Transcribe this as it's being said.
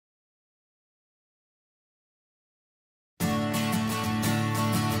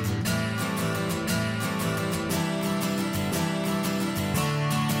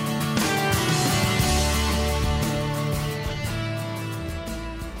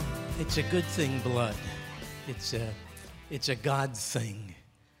It's a good thing, blood. It's a God thing.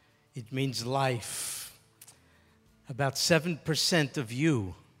 It means life. About 7% of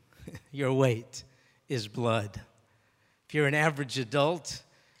you, your weight, is blood. If you're an average adult,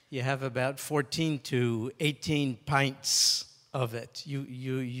 you have about 14 to 18 pints of it.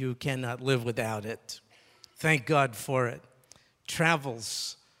 You cannot live without it. Thank God for it.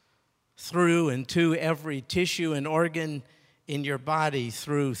 Travels through and to every tissue and organ in your body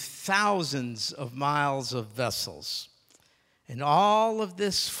through thousands of miles of vessels. And all of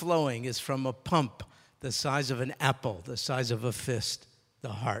this flowing is from a pump the size of an apple, the size of a fist, the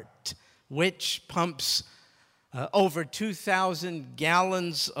heart, which pumps over 2,000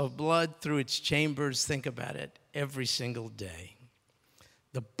 gallons of blood through its chambers, think about it, every single day.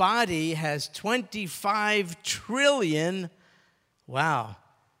 The body has 25 trillion, wow,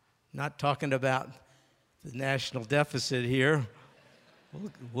 not talking about the national deficit here.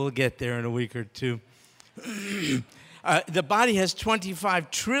 We'll get there in a week or two. The body has 25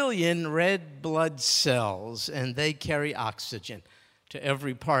 trillion red blood cells, and they carry oxygen to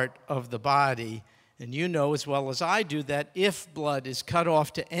every part of the body. And you know as well as I do that if blood is cut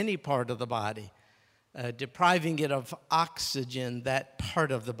off to any part of the body, depriving it of oxygen, that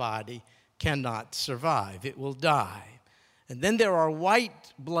part of the body cannot survive. It will die. And then there are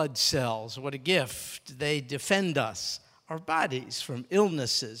white blood cells. What a gift. They defend us, our bodies, from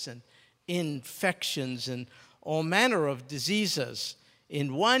illnesses and infections and all manner of diseases.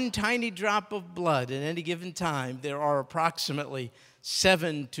 In one tiny drop of blood at any given time, there are approximately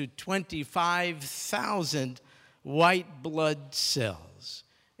 7 to 25,000 white blood cells.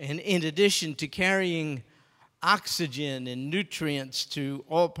 And in addition to carrying oxygen and nutrients to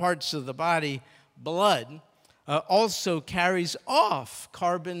all parts of the body, blood also carries off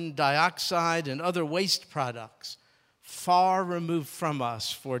carbon dioxide and other waste products far removed from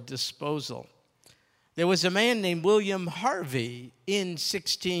us for disposal. There was a man named William Harvey in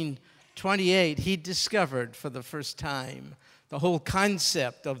 1628. He discovered for the first time the whole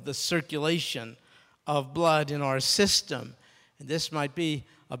concept of the circulation of blood in our system. And this might be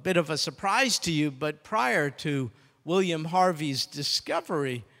a bit of a surprise to you, but prior to William Harvey's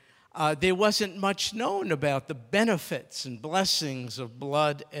discovery, there wasn't much known about the benefits and blessings of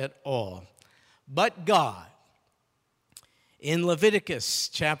blood at all. But God, in Leviticus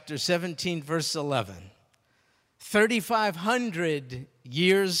chapter 17, verse 11, 3,500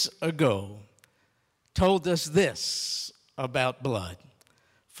 years ago, told us this about blood.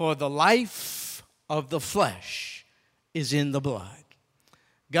 For the life of the flesh is in the blood.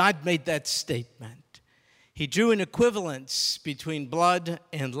 God made that statement. He drew an equivalence between blood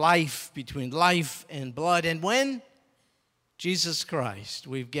and life, between life and blood. And when Jesus Christ,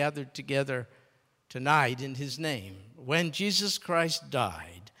 we've gathered together tonight in his name, when Jesus Christ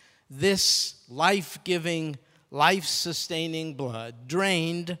died, this life-giving, life-sustaining blood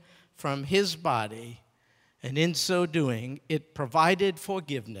drained from his body, and in so doing, it provided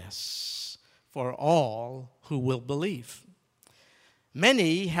forgiveness for all who will believe.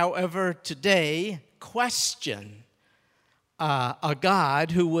 Many, however, today question a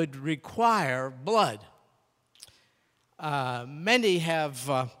God who would require blood. Many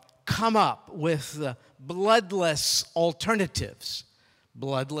have come up with bloodless alternatives,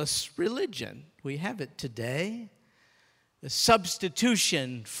 bloodless religion. We have it today. The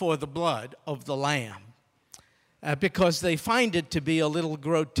substitution for the blood of the Lamb, because they find it to be a little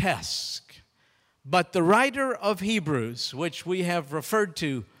grotesque. But the writer of Hebrews, which we have referred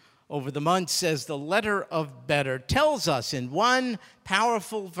to over the months as the letter of better, tells us in one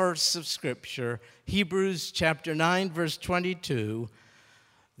powerful verse of Scripture, Hebrews chapter 9, verse 22,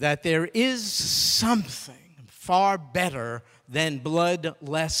 that there is something far better than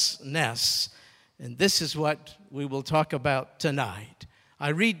bloodlessness. And this is what we will talk about tonight. I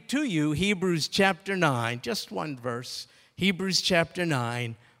read to you Hebrews chapter 9, just one verse, Hebrews chapter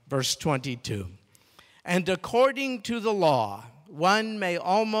 9, verse 22. And according to the law, one may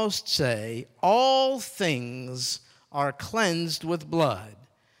almost say, all things are cleansed with blood,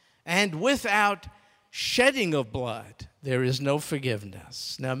 and without shedding of blood, there is no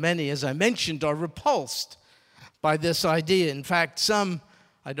forgiveness. Now, many, as I mentioned, are repulsed by this idea. In fact, some,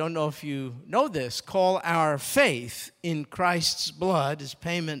 I don't know if you know this, call our faith in Christ's blood as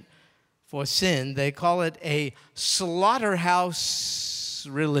payment for sin. They call it a slaughterhouse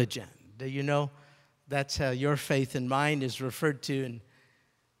religion. Do you know? That's how your faith and mine is referred to in,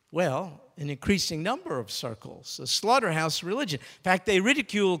 well, an increasing number of circles, a slaughterhouse religion. In fact, they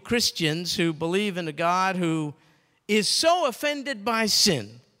ridicule Christians who believe in a God who is so offended by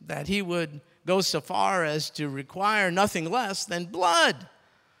sin that he would go so far as to require nothing less than blood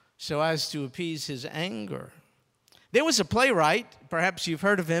so as to appease his anger. There was a playwright, perhaps you've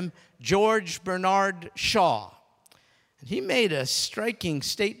heard of him, George Bernard Shaw. And he made a striking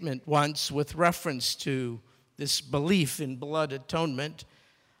statement once with reference to this belief in blood atonement.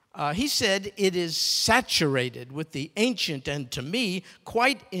 He said, "It is saturated with the ancient and, to me,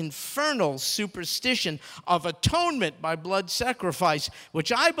 quite infernal superstition of atonement by blood sacrifice,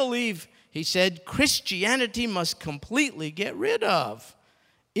 which I believe," he said, "Christianity must completely get rid of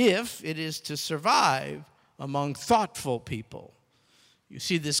if it is to survive among thoughtful people." You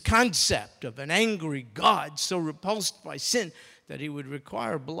see, this concept of an angry God so repulsed by sin that he would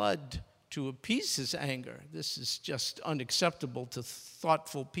require blood to appease his anger. This is just unacceptable to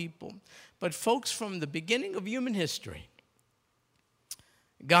thoughtful people. But folks, from the beginning of human history,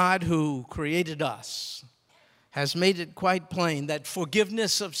 God, who created us, has made it quite plain that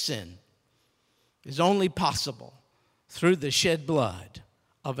forgiveness of sin is only possible through the shed blood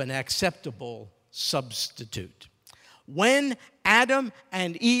of an acceptable substitute. When Adam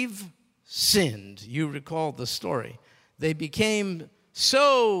and Eve sinned, you recall the story, they became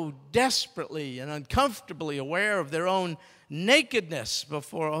so desperately and uncomfortably aware of their own nakedness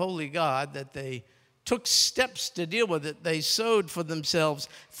before a holy God that they took steps to deal with it. They sewed for themselves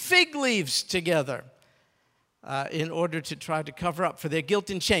fig leaves together in order to try to cover up for their guilt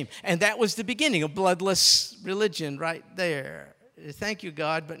and shame. And that was the beginning of bloodless religion right there. Thank you,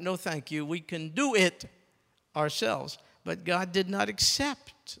 God, but no thank you. We can do it ourselves. But God did not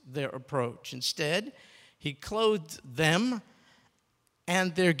accept their approach. Instead, he clothed them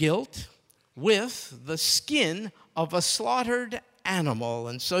and their guilt with the skin of a slaughtered animal.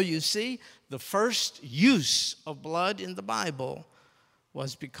 And so you see, the first use of blood in the Bible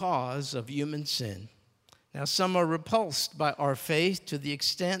was because of human sin. Now, some are repulsed by our faith to the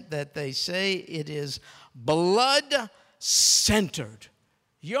extent that they say it is blood-centered.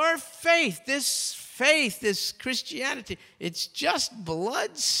 Your faith, this Christianity, it's just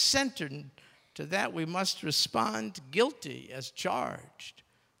blood-centered. To that we must respond guilty as charged.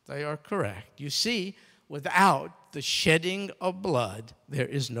 They are correct. You see, without the shedding of blood, there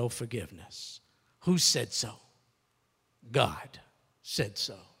is no forgiveness. Who said so? God said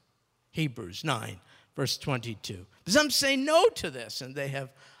so. Hebrews 9, verse 22. Some say no to this, and they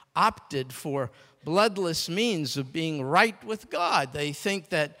have opted for bloodless means of being right with God. They think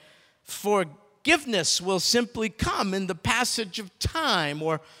that forgiveness will simply come in the passage of time,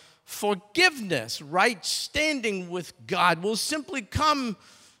 or forgiveness, right standing with God, will simply come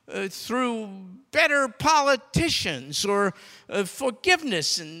through better politicians, or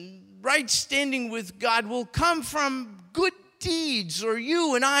forgiveness and right standing with God will come from good deeds, or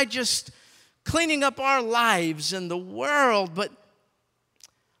you and I just cleaning up our lives in the world. But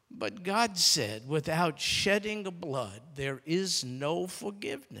God said, without shedding of blood, there is no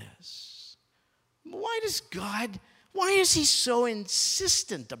forgiveness. Why is he so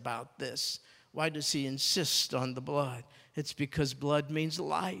insistent about this? Why does he insist on the blood? It's because blood means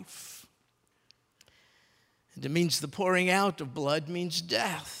life. And it means the pouring out of blood means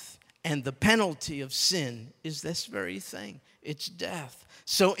death. And the penalty of sin is this very thing. It's death.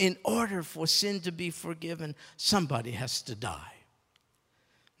 So in order for sin to be forgiven, somebody has to die.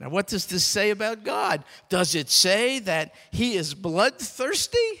 Now, what does this say about God? Does it say that he is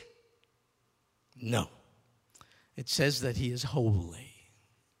bloodthirsty? No. It says that he is holy.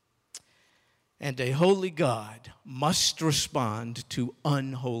 And a holy God must respond to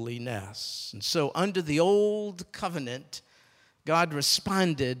unholiness. And so under the old covenant, God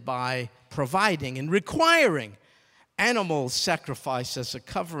responded by providing and requiring animal sacrifice as a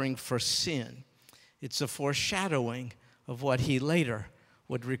covering for sin. It's a foreshadowing of what he later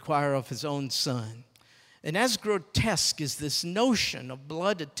would require of his own son. And as grotesque as this notion of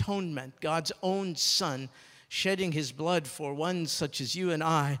blood atonement, God's own son shedding his blood for one such as you and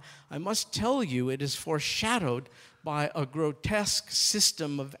I must tell you it is foreshadowed by a grotesque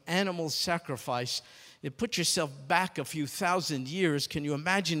system of animal sacrifice. Put yourself back a few thousand years. Can you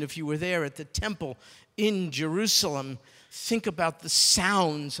imagine if you were there at the temple in Jerusalem? Think about the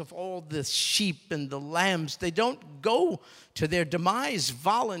sounds of all the sheep and the lambs. They don't go to their demise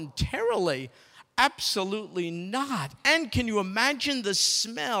voluntarily. Absolutely not. And can you imagine the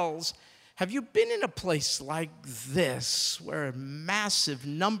smells? Have you been in a place like this where massive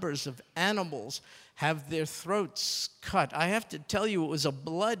numbers of animals have their throats cut. I have to tell you, it was a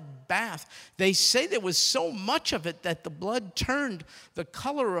blood bath. They say there was so much of it that the blood turned the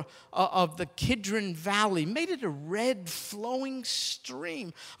color of the Kidron Valley, made it a red flowing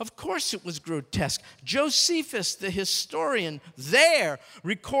stream. Of course it was grotesque. Josephus, the historian there,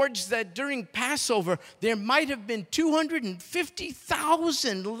 records that during Passover, there might have been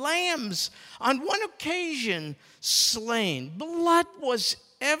 250,000 lambs on one occasion slain. Blood was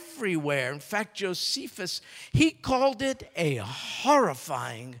everywhere. In fact, Josephus, he called it a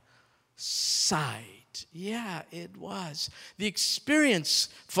horrifying sight. Yeah, it was. The experience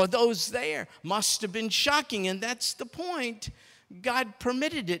for those there must have been shocking, and that's the point. God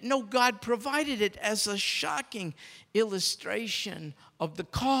permitted it. No, God provided it as a shocking illustration of the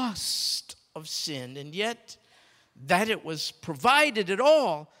cost of sin, and yet that it was provided at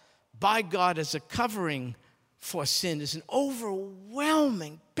all by God as a covering for sin is an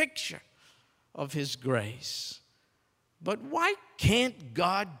overwhelming picture of his grace. But why can't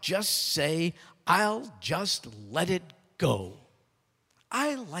God just say, I'll just let it go?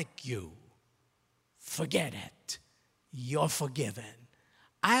 I like you. Forget it. You're forgiven.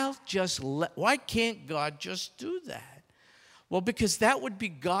 Why can't God just do that? Well, because that would be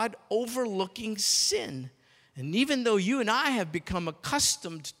God overlooking sin. And even though you and I have become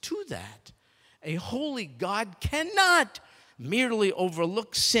accustomed to that, a holy God cannot merely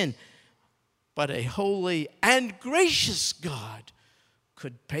overlook sin, but a holy and gracious God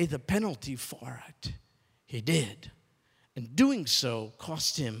could pay the penalty for it. He did. And doing so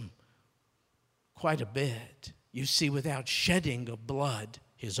cost him quite a bit. You see, without shedding of blood,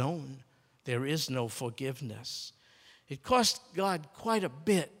 his own, there is no forgiveness. It cost God quite a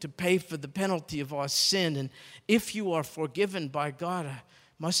bit to pay for the penalty of our sin. And if you are forgiven by God,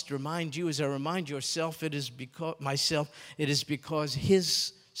 must remind you, as I remind yourself, it is because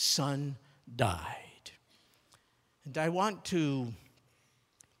his son died. And I want to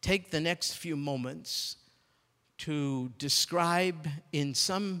take the next few moments to describe in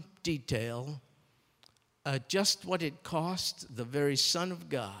some detail just what it cost the very Son of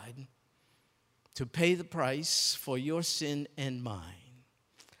God to pay the price for your sin and mine.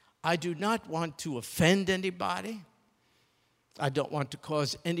 I do not want to offend anybody. I don't want to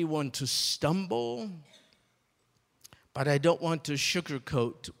cause anyone to stumble, but I don't want to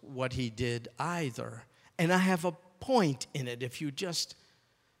sugarcoat what he did either. And I have a point in it if you just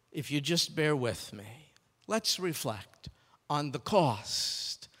bear with me. Let's reflect on the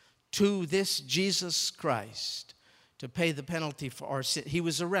cost to this Jesus Christ to pay the penalty for our sin. He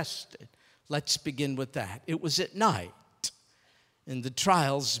was arrested. Let's begin with that. It was at night, and the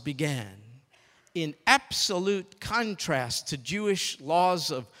trials began. In absolute contrast to Jewish laws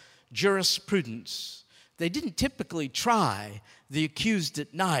of jurisprudence, they didn't typically try the accused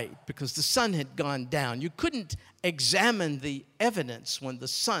at night because the sun had gone down. You couldn't examine the evidence when the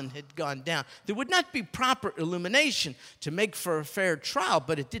sun had gone down. There would not be proper illumination to make for a fair trial,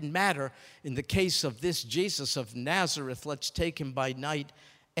 but it didn't matter in the case of this Jesus of Nazareth. Let's take him by night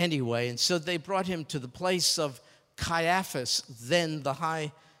anyway. And so they brought him to the place of Caiaphas, then the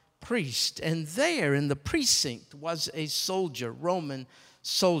high priest, and there in the precinct was a soldier, Roman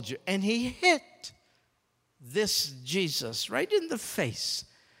soldier, and he hit this Jesus right in the face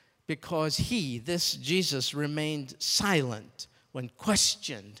because this Jesus remained silent when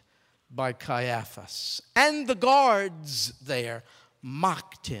questioned by Caiaphas. And the guards there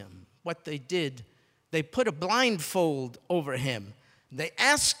mocked him. What they did, they put a blindfold over him. They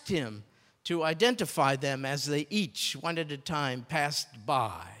asked him to identify them as they each, one at a time, passed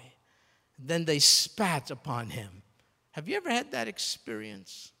by. Then they spat upon him. Have you ever had that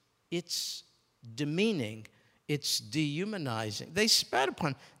experience? It's demeaning. It's dehumanizing. They spat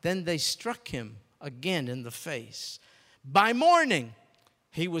upon him. Then they struck him again in the face. By morning,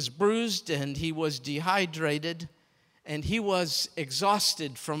 he was bruised and he was dehydrated and he was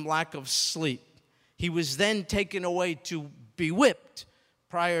exhausted from lack of sleep. He was then taken away to be whipped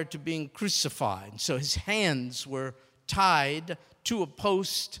prior to being crucified. So his hands were tied to a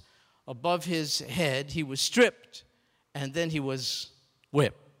post above his head. He was stripped, and then he was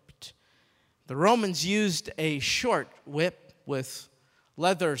whipped. The Romans used a short whip with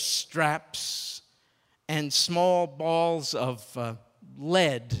leather straps, and small balls of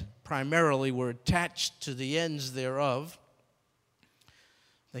lead primarily were attached to the ends thereof.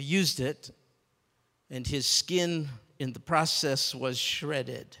 They used it, and his skin in the process was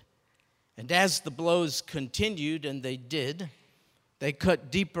shredded. And as the blows continued, and they did, they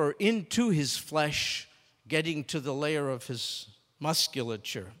cut deeper into his flesh, getting to the layer of his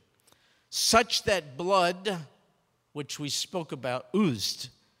musculature, such that blood, which we spoke about, oozed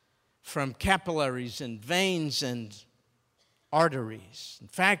from capillaries and veins and arteries. In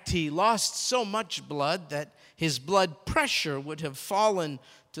fact, he lost so much blood that his blood pressure would have fallen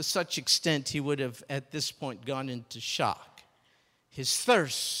to such extent he would have at this point gone into shock. His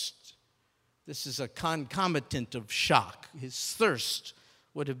thirst, this is a concomitant of shock, his thirst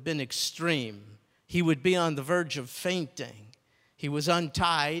would have been extreme. He would be on the verge of fainting. He was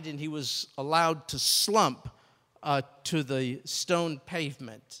untied and he was allowed to slump to the stone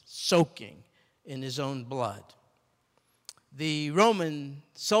pavement, soaking in his own blood. The Roman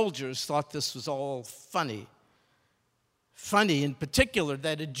soldiers thought this was all funny. Funny in particular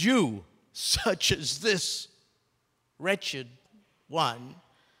that a Jew such as this wretched one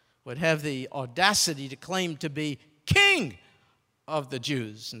would have the audacity to claim to be king of the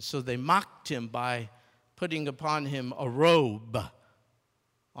Jews. And so they mocked him by putting upon him a robe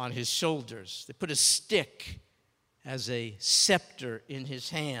on his shoulders. They put a stick as a scepter in his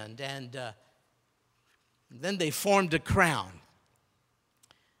hand, and then they formed a crown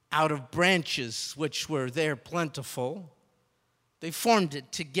out of branches which were there plentiful. They formed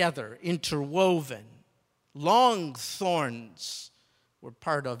it together, interwoven. Long thorns were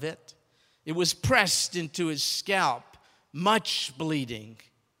part of it. It was pressed into his scalp. Much bleeding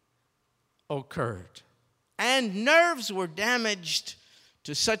occurred. And nerves were damaged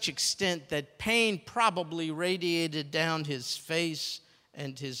to such extent that pain probably radiated down his face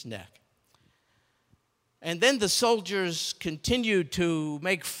and his neck. And then the soldiers continued to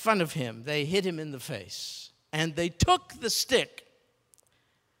make fun of him. They hit him in the face. And they took the stick,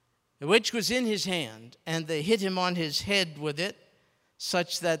 which was in his hand, and they hit him on his head with it,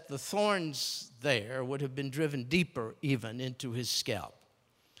 such that the thorns there would have been driven deeper even into his scalp.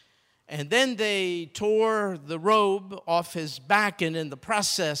 And then they tore the robe off his back, and in the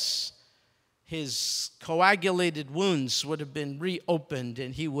process, his coagulated wounds would have been reopened,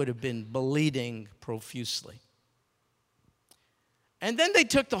 and he would have been bleeding profusely. And then they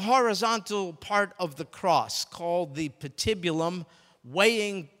took the horizontal part of the cross, called the patibulum,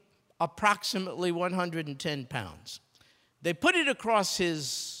 weighing approximately 110 pounds. They put it across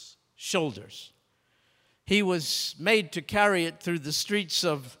his shoulders. He was made to carry it through the streets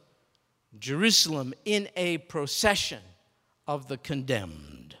of Jerusalem in a procession of the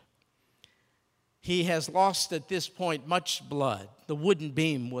condemned. He has lost at this point much blood. The wooden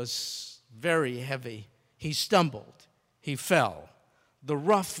beam was very heavy. He stumbled. He fell. The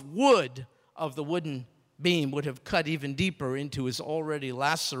rough wood of the wooden beam would have cut even deeper into his already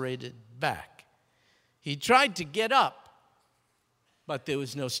lacerated back. He tried to get up, but there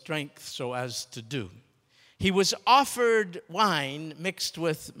was no strength so as to do. He was offered wine mixed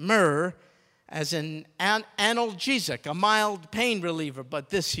with myrrh as an analgesic, a mild pain reliever, but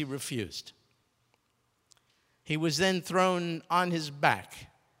this he refused. He was then thrown on his back,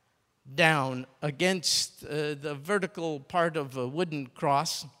 down against the vertical part of a wooden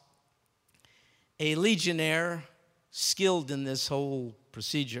cross. A legionnaire, skilled in this whole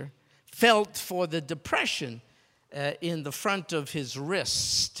procedure, felt for the depression in the front of his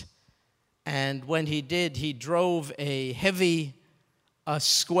wrist. And when he did, he drove a heavy,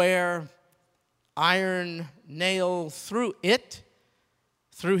 square iron nail through it,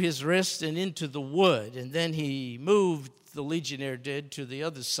 through his wrist and into the wood. And then he moved, the legionnaire did, to the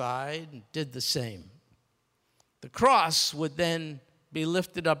other side and did the same. The cross would then be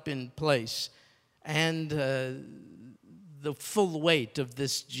lifted up in place, and the full weight of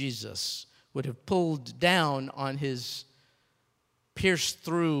this Jesus would have pulled down on his pierced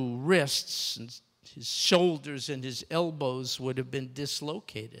through wrists, and his shoulders and his elbows would have been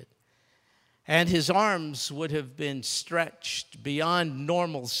dislocated. And his arms would have been stretched beyond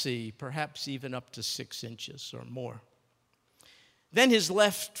normalcy, perhaps even up to 6 inches or more. Then his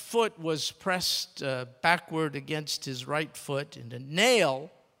left foot was pressed backward against his right foot, and a nail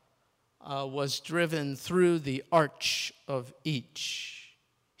was driven through the arch of each.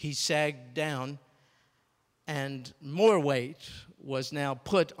 He sagged down, and more weight was now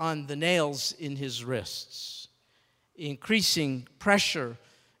put on the nails in his wrists. Increasing pressure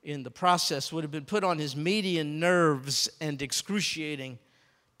in the process would have been put on his median nerves, and excruciating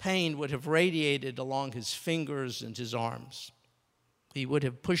pain would have radiated along his fingers and his arms. He would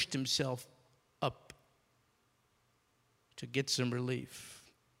have pushed himself up to get some relief.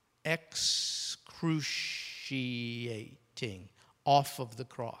 Excruciating, off of the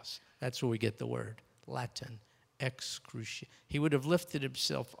cross. That's where we get the word, Latin, excruciating. He would have lifted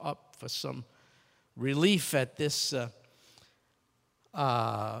himself up for some relief at this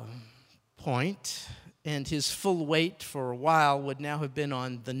point, and his full weight for a while would now have been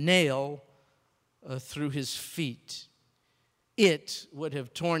on the nail through his feet. It would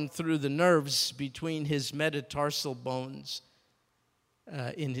have torn through the nerves between his metatarsal bones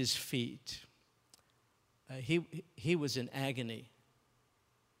in his feet. He was in agony.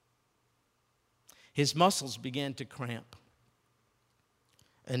 His muscles began to cramp.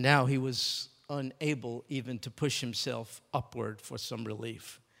 And now he was unable even to push himself upward for some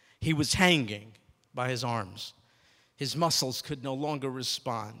relief. He was hanging by his arms. His muscles could no longer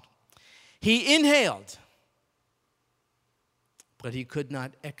respond. He inhaled, but he could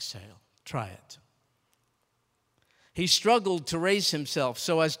not exhale. Try it. He struggled to raise himself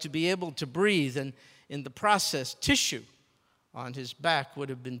so as to be able to breathe, and in the process, tissue on his back would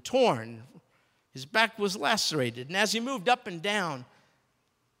have been torn. His back was lacerated, and as he moved up and down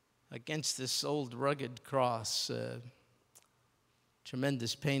against this old rugged cross,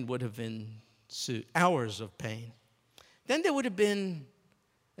 tremendous pain would have ensued, hours of pain. Then there would have been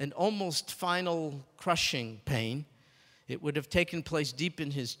an almost final crushing pain. It would have taken place deep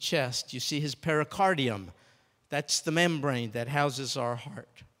in his chest. You see his pericardium. That's the membrane that houses our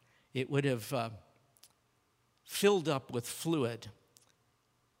heart. It would have filled up with fluid.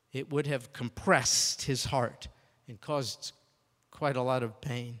 It would have compressed his heart and caused quite a lot of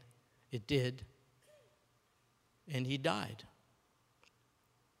pain. It did. And he died.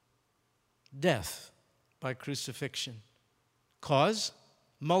 Death by crucifixion. Cause?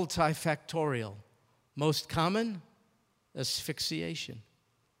 Multifactorial. Most common? Asphyxiation.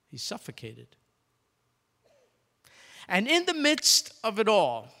 He suffocated. And in the midst of it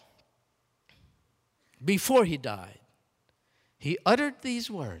all, before he died, he uttered these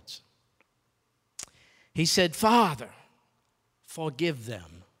words. He said, "Father, forgive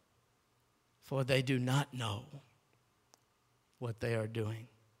them, for they do not know what they are doing."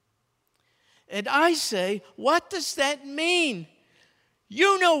 And I say, what does that mean?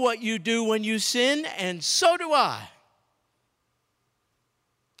 You know what you do when you sin, and so do I.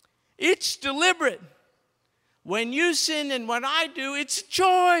 It's deliberate. When you sin and what I do, it's a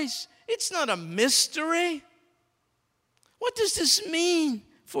choice. It's not a mystery. What does this mean?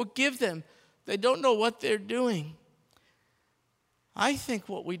 Forgive them. They don't know what they're doing. I think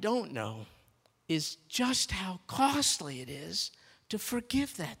what we don't know is just how costly it is to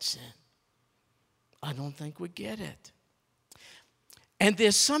forgive that sin. I don't think we get it. And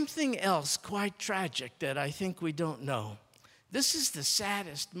there's something else quite tragic that I think we don't know. This is the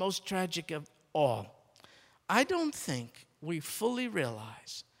saddest, most tragic of all. I don't think we fully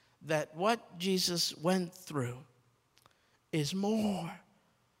realize that what Jesus went through is more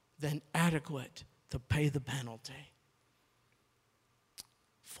than adequate to pay the penalty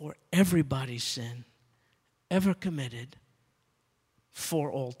for everybody's sin ever committed for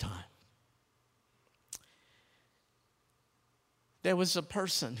all time. There was a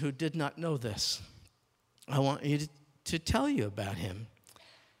person who did not know this. I want you to tell you about him.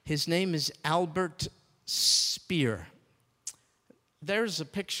 His name is Albert Speer. There's a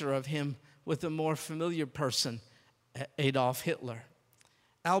picture of him with a more familiar person, Adolf Hitler.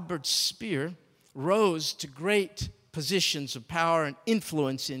 Albert Speer rose to great positions of power and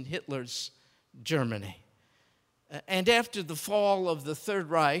influence in Hitler's Germany. And after the fall of the Third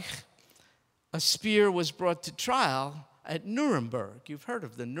Reich, Speer was brought to trial at Nuremberg. You've heard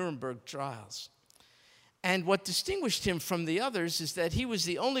of the Nuremberg trials. And what distinguished him from the others is that he was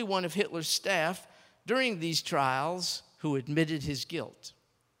the only one of Hitler's staff during these trials who admitted his guilt.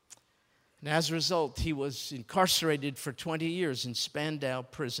 And as a result, he was incarcerated for 20 years in Spandau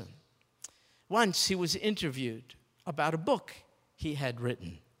prison. Once he was interviewed about a book he had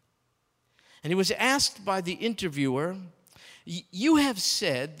written. And he was asked by the interviewer, "You have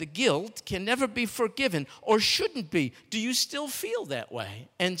said the guilt can never be forgiven or shouldn't be. Do you still feel that way?"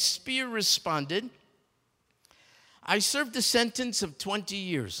 And Speer responded, "I served a sentence of 20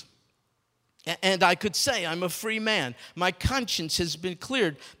 years. And I could say I'm a free man. My conscience has been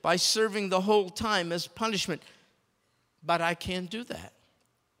cleared by serving the whole time as punishment. But I can't do that.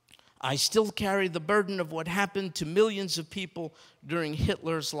 I still carry the burden of what happened to millions of people during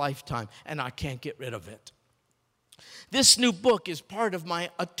Hitler's lifetime, and I can't get rid of it. This new book is part of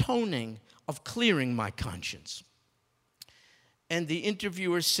my atoning of clearing my conscience." And the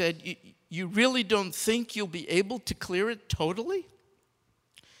interviewer said, "You really don't think you'll be able to clear it totally?"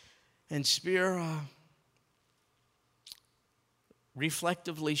 And Speer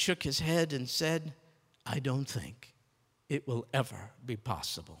reflectively shook his head and said, "I don't think it will ever be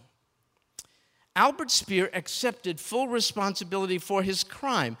possible." Albert Speer accepted full responsibility for his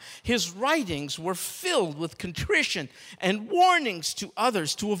crime. His writings were filled with contrition and warnings to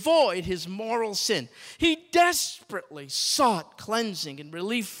others to avoid his moral sin. He desperately sought cleansing and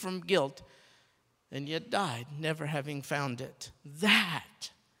relief from guilt. and yet died, never having found it.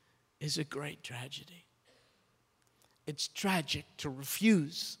 That is a great tragedy. It's tragic to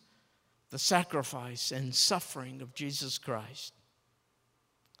refuse the sacrifice and suffering of Jesus Christ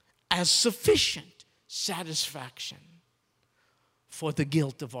as sufficient satisfaction for the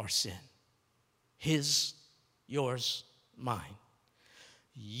guilt of our sin. His, yours, mine.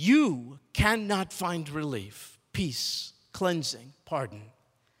 You cannot find relief, peace, cleansing, pardon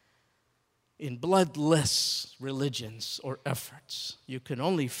in bloodless religions or efforts. You can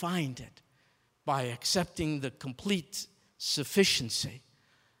only find it by accepting the complete sufficiency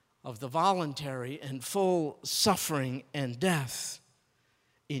of the voluntary and full suffering and death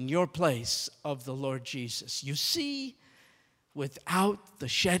in your place of the Lord Jesus. You see, without the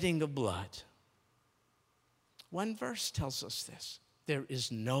shedding of blood, one verse tells us this: there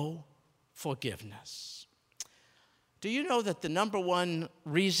is no forgiveness. Do you know that the number one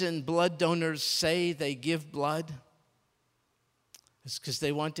reason blood donors say they give blood is because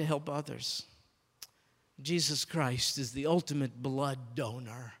they want to help others? Jesus Christ is the ultimate blood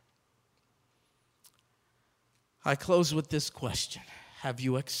donor. I close with this question: have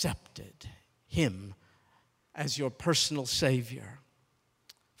you accepted him as your personal Savior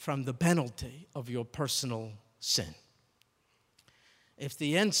from the penalty of your personal sin? If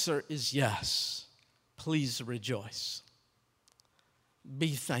the answer is yes, please rejoice. Be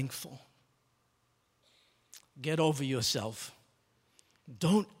thankful. Get over yourself.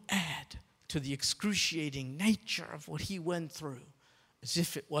 Don't add to the excruciating nature of what he went through as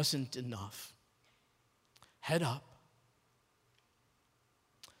if it wasn't enough. Head up,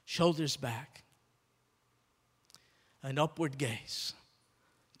 shoulders back, an upward gaze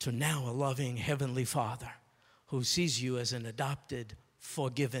to now a loving Heavenly Father who sees you as an adopted,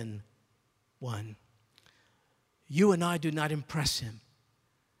 forgiven one. You and I do not impress him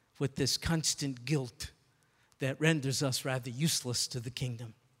with this constant guilt that renders us rather useless to the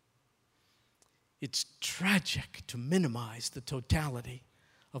kingdom. It's tragic to minimize the totality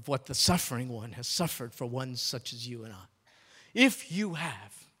of what the suffering one has suffered for one such as you and I. If you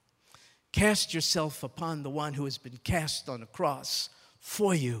have cast yourself upon the one who has been cast on a cross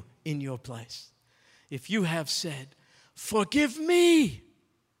for you in your place, if you have said, "Forgive me,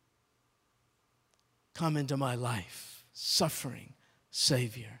 come into my life, suffering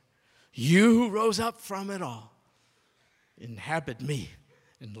Savior, you who rose up from it all, inhabit me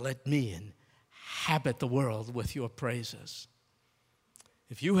and let me inhabit the world with your praises."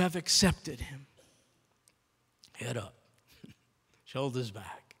 If you have accepted him, head up, shoulders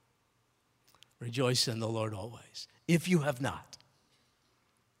back, rejoice in the Lord always. If you have not,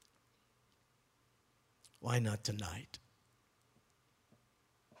 why not tonight?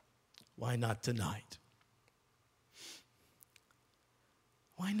 Why not tonight?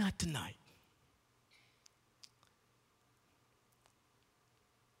 Why not tonight?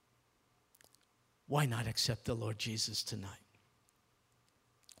 Why not accept the Lord Jesus tonight?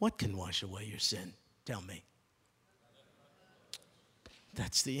 What can wash away your sin? Tell me.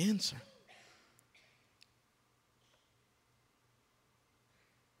 That's the answer.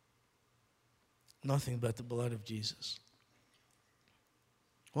 Nothing but the blood of Jesus.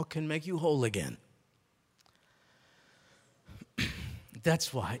 What can make you whole again?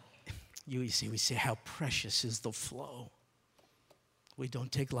 That's why we say how precious is the flow. We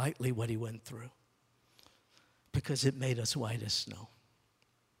don't take lightly what he went through because it made us white as snow.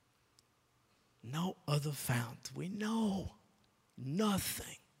 No other fount. We know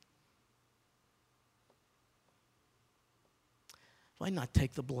nothing. Why not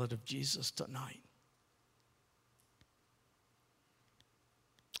take the blood of Jesus tonight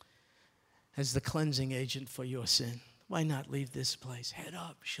as the cleansing agent for your sin? Why not leave this place head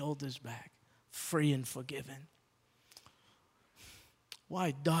up, shoulders back, free and forgiven?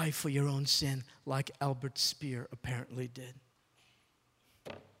 Why die for your own sin like Albert Speer apparently did?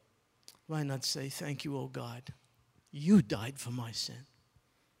 Why not say, "Thank you, O God, you died for my sin"?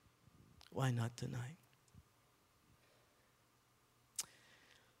 Why not tonight?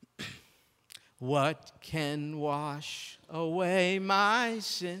 What can wash away my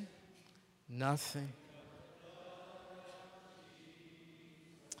sin? Nothing.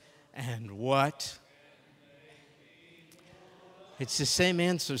 And what? It's the same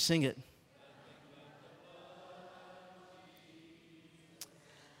answer. Sing it.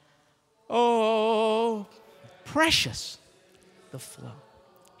 Oh, precious, the flow.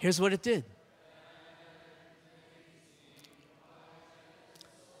 Here's what it did.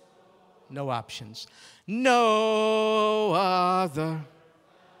 No options. No other.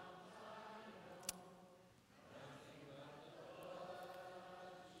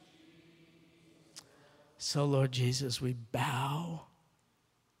 So, Lord Jesus, we bow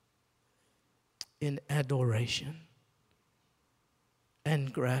in adoration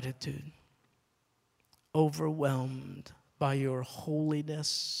and gratitude, overwhelmed by your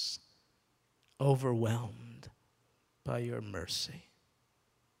holiness, overwhelmed by your mercy.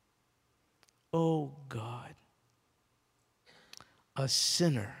 Oh God, a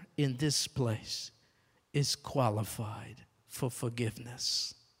sinner in this place is qualified for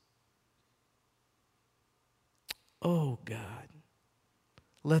forgiveness. Oh God,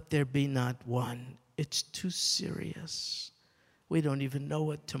 let there be not one. It's too serious. We don't even know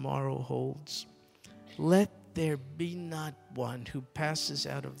what tomorrow holds. Let there be not one who passes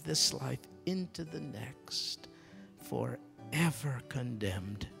out of this life into the next forever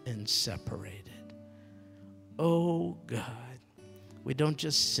condemned and separated. Oh God, we don't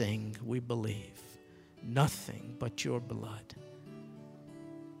just sing, we believe. Nothing but your blood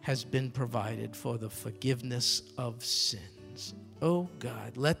has been provided for the forgiveness of sins. Oh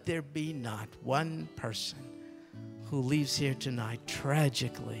God, let there be not one person who leaves here tonight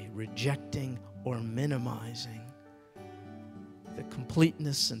tragically rejecting or minimizing the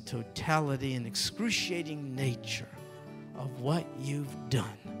completeness and totality and excruciating nature of what you've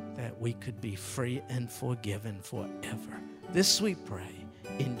done, that we could be free and forgiven forever. This we pray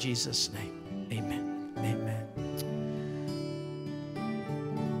in Jesus' name. Amen. Amen.